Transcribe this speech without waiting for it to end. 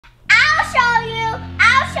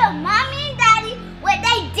tell mommy and daddy what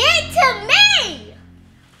they did to me.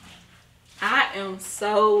 I am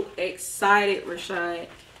so excited, Rashad.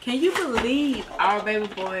 Can you believe our baby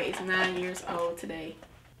boy is 9 years old today?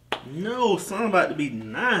 No, son about to be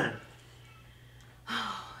 9.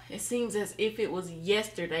 It seems as if it was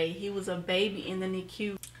yesterday. He was a baby in the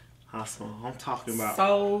NICU. How small? I'm talking about.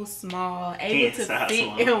 So small, able to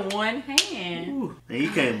fit in one hand. Ooh, and he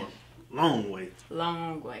came a long way.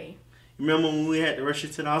 Long way. Remember when we had to rush you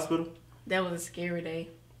to the hospital? That was a scary day.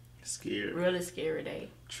 Scared. Really scary day.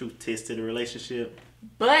 Truth tested the relationship.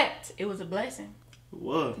 But it was a blessing. It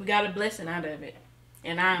was. We got a blessing out of it.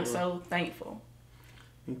 And I am so thankful.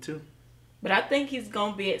 Me too. But I think he's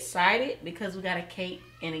going to be excited because we got a cake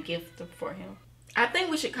and a gift for him. I think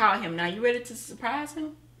we should call him now. You ready to surprise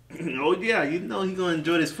him? Oh yeah, you know he's going to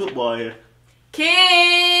enjoy this football here.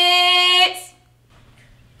 Kids!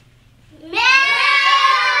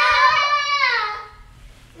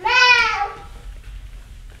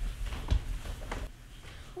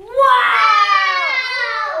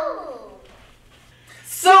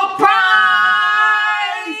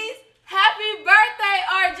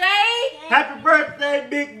 Happy birthday,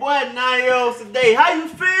 big boy, 9-year-old today. How you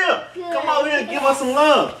feel? Good. Come over here and give us some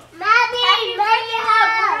love. Happy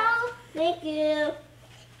birthday, thank you.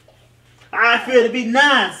 How I feel to be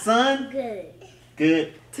 9, son? Good.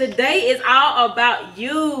 Good. Today is all about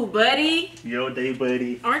you, buddy. Your day,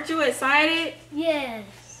 buddy. Aren't you excited? Yes.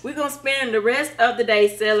 We're going to spend the rest of the day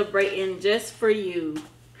celebrating just for you.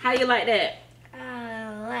 How you like that?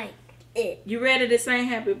 I like it. You ready to sing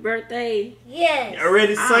happy birthday? Yes. You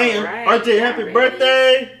ready to sing? Right. RJ, happy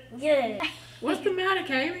birthday. Yes. What's the matter,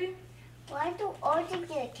 Kaylee? Why do RJ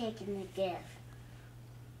get a cake in the gift?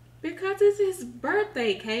 Because it's his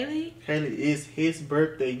birthday, Kaylee. Kaylee, it's his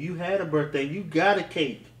birthday. You had a birthday. You got a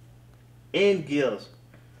cake and gifts.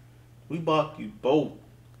 We bought you both.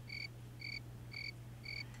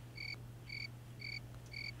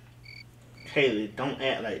 Kaylee, don't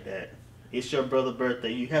act like that. It's your brother's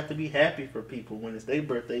birthday. You have to be happy for people when it's their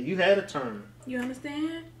birthday. You had a turn. You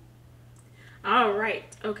understand? All right.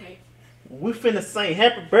 Okay. We finna sing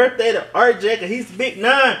happy birthday to RJ because he's big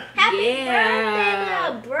 9. Happy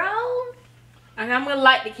birthday, bro. Okay, I'm going to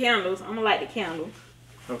light the candles. I'm going to light the candles.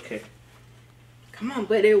 Okay. Come on,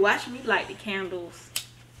 buddy. Watch me light the candles.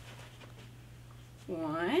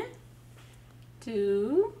 1,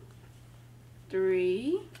 2,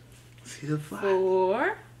 3, See the fire.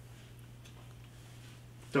 4,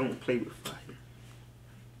 Don't play with fire.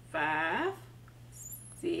 5,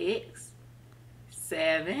 6,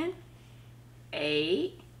 7,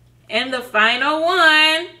 8, and the final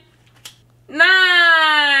one,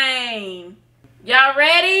 9. Y'all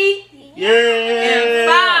ready? Yeah.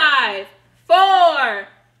 And 5, 4,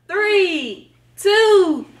 3,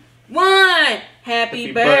 2, 1.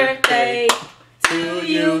 Happy birthday to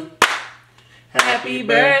you. Happy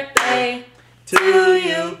birthday to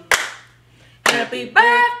you. Happy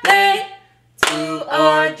birthday to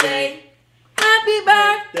RJ. Happy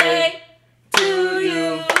birthday to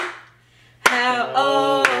you. How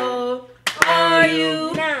old are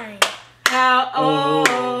you? 9. How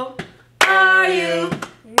old are you?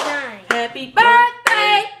 9. Happy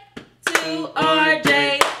birthday to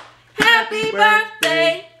RJ. Happy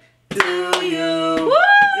birthday to you. Woo!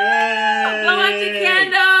 Yay! Blow out your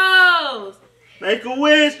candles. Make a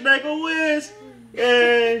wish, make a wish.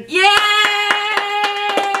 Yay! Yay!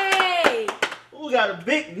 We got a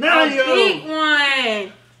big A 9-year-old. big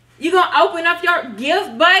one. You gonna open up your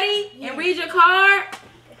gift, buddy, and read your card?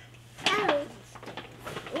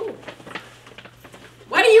 Ooh.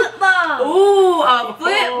 What are you? Football. Ooh, a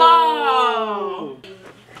football.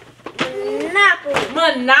 Monopoly.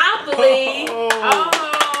 Monopoly. Oh.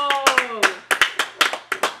 Oh.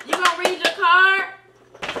 You gonna read your card?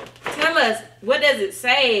 Tell us, what does it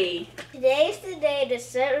say? Today is the day to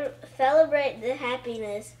celebrate the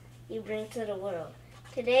happiness you bring to the world.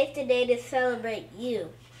 Today is the day to celebrate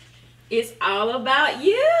you. It's all about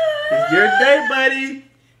you. It's your day, buddy.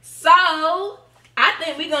 So, I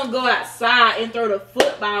think we're gonna go outside and throw the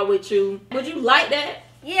football with you. Would you like that?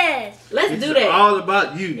 Yes. Let's It's do that. all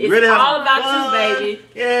about you. It's Ready to have all some about fun? you, baby.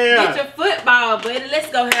 Yeah. Get your football, buddy. Let's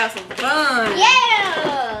go have some fun.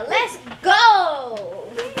 Yeah. Let's go.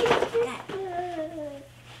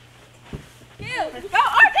 Go,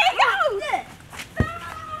 RJ, go!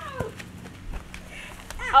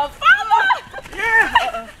 A follow!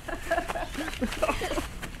 Yeah.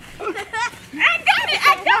 I got it!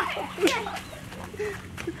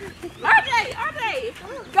 RJ!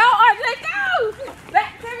 Go, RJ, go!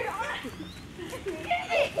 Back to the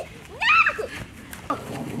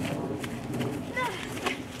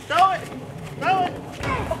Throw it. Throw it.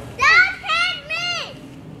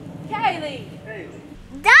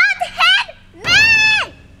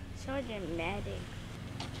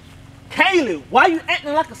 Why you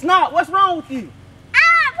acting like a snob? What's wrong with you? I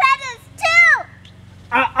want presents too!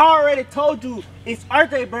 I already told you it's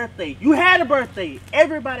RJ's birthday. You had a birthday.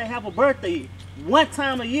 Everybody have a birthday one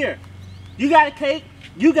time a year. You got a cake.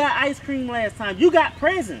 You got ice cream last time. You got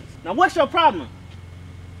presents. Now what's your problem?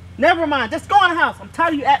 Never mind. Just go in the house. I'm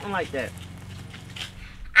tired of you acting like that.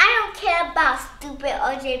 I don't care about stupid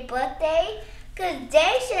RJ birthday, cause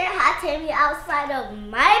they shouldn't have taken me outside of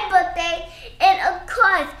my birthday, and of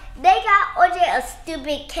course they got RJ a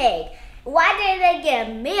stupid cake. Why did they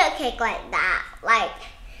give me a cake like that? Like,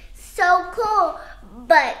 so cool,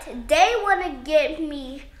 but they want to give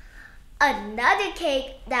me another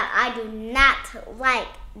cake that I do not like.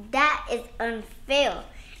 That is unfair.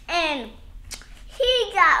 And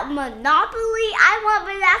he got Monopoly. I want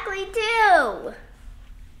Monopoly too.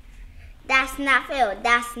 That's not fair.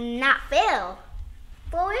 That's not fair.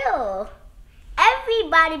 For real.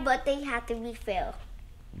 Everybody's birthday has to be fair.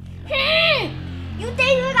 You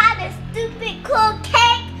think you got this stupid cool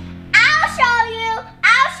cake? I'll show you.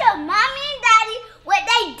 I'll show mommy and daddy what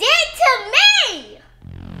they did to me.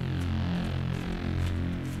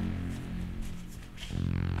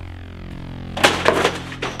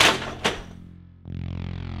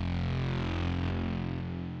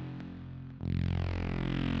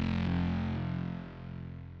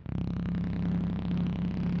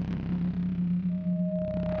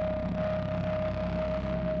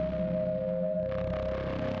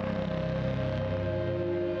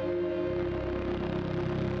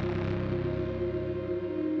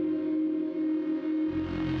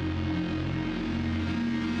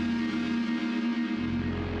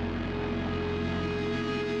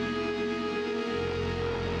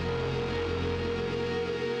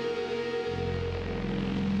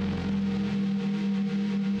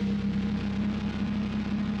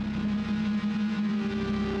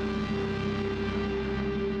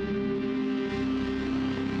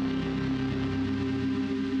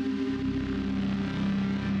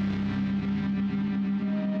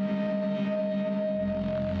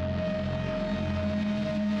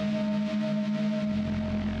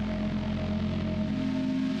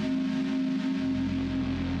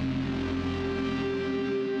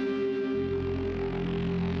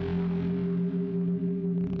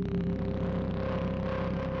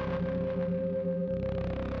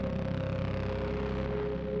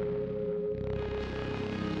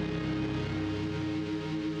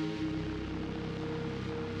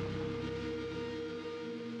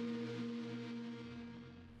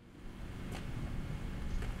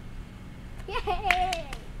 Yay!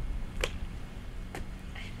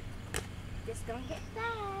 Just gonna get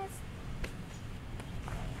fast.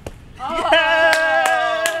 Oh,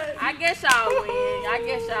 I guess y'all win. I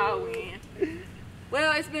guess y'all win.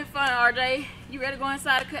 Well, it's been fun, RJ. You ready to go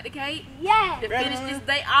inside and cut the cake? Yes. To finish this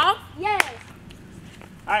day off? Yes.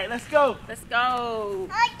 All right, let's go. Let's go.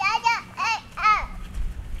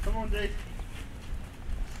 Come on, Jay.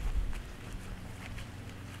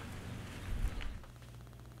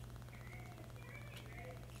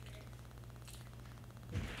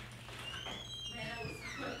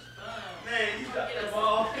 Man, you got the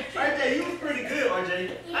ball. RJ, you was pretty good,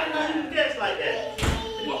 RJ. I know you can catch like that.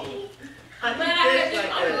 I'm glad I had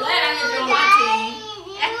you on my team.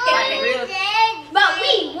 Like real. But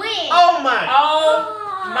we win. Oh my.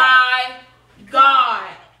 Oh my God.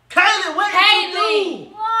 Kaylee, what did you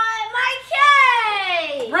do? What? My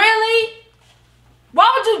cake. Really? Why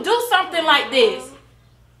would you do something like this?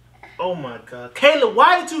 Oh my God. Kayla,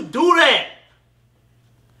 why did you do that?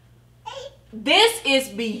 This is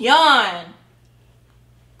beyond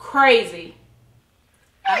crazy.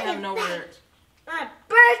 I have no words. My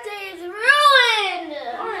birthday is ruined.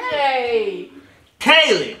 RJ.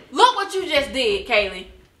 Kaylee. Look what you just did, Kaylee.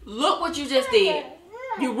 Look what you just did.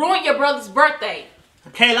 You ruined your brother's birthday.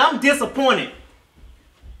 Kayla, I'm disappointed.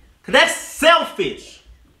 Cause that's selfish.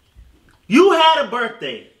 You had a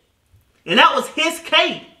birthday. And that was his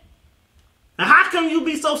cake. Now how come you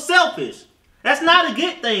be so selfish? That's not a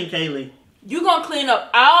good thing, Kaylee. You gonna clean up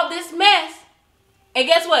all this mess. And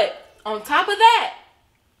guess what? On top of that,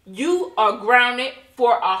 you are grounded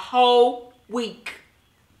for a whole week.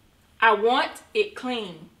 I want it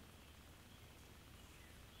clean.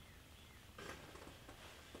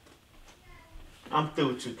 I'm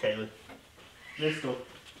through with you, Kaylee. Let's go.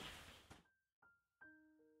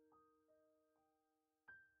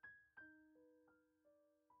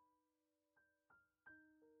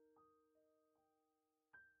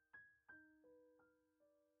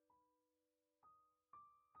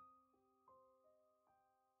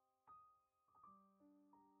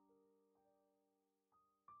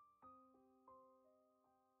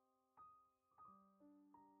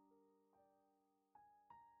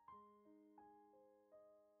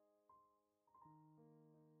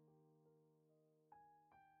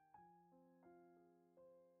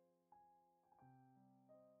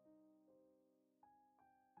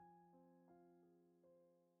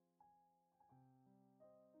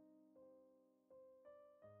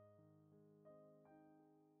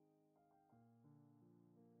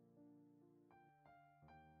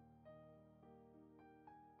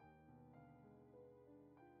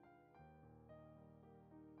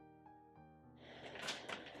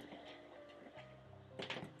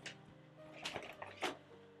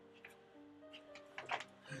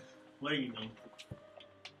 What are you doing?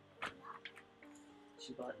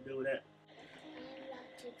 She about to do that? I'm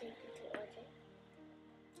about to take it to OJ.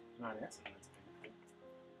 No, that's a nice thing.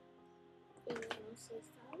 You want to say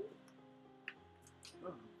something?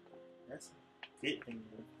 Oh, that's a good thing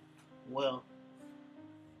to do. Well,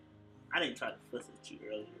 I didn't try to fuss at you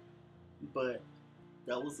earlier, but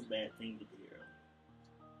that was a bad thing to do earlier.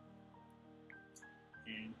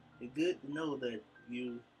 And it's good to know that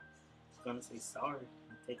you gonna say sorry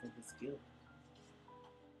and taking his skill.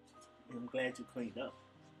 And I'm glad you cleaned up.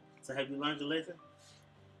 So have you learned your lesson?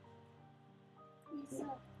 Yes, sir.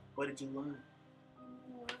 What did you learn?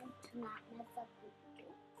 You want to not mess up with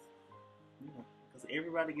gifts. Yeah, because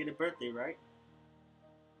everybody get a birthday, right?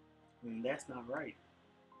 And that's not right.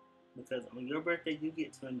 Because on your birthday, you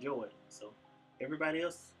get to enjoy it. So everybody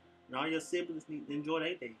else and all your siblings need to enjoy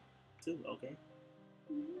their day too, okay?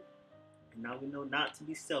 Mm-hmm. And now we know not to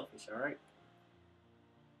be selfish, alright?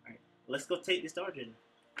 Alright, let's go take this charger then.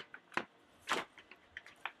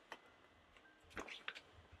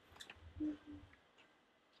 Mm-hmm.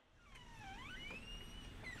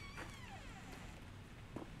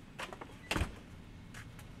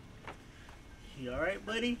 You alright,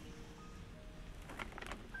 buddy?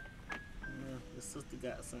 The sister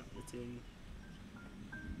got something to tell you.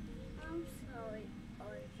 I'm sorry,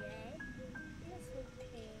 OJ. It's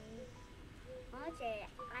okay. OJ,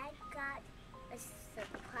 I got a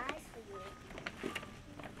surprise for you.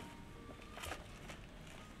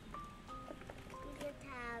 You get to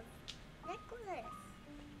have necklace.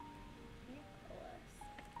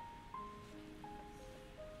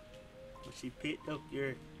 Well, she picked up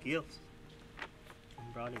your gifts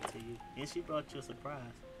and brought it to you. And she brought you a surprise.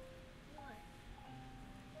 What?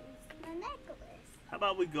 It's my necklace. How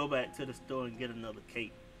about we go back to the store and get another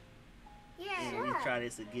cake? Yeah. And we try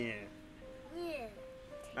this again. Yeah.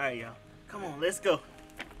 Alright, y'all. Come on, let's go.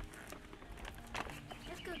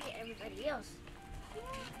 Let's go get everybody else.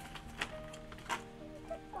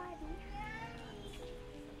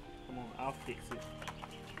 Come on, I'll fix it.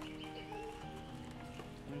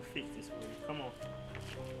 Let me fix this for you. Come on.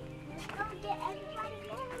 Let's go get everybody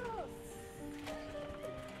else.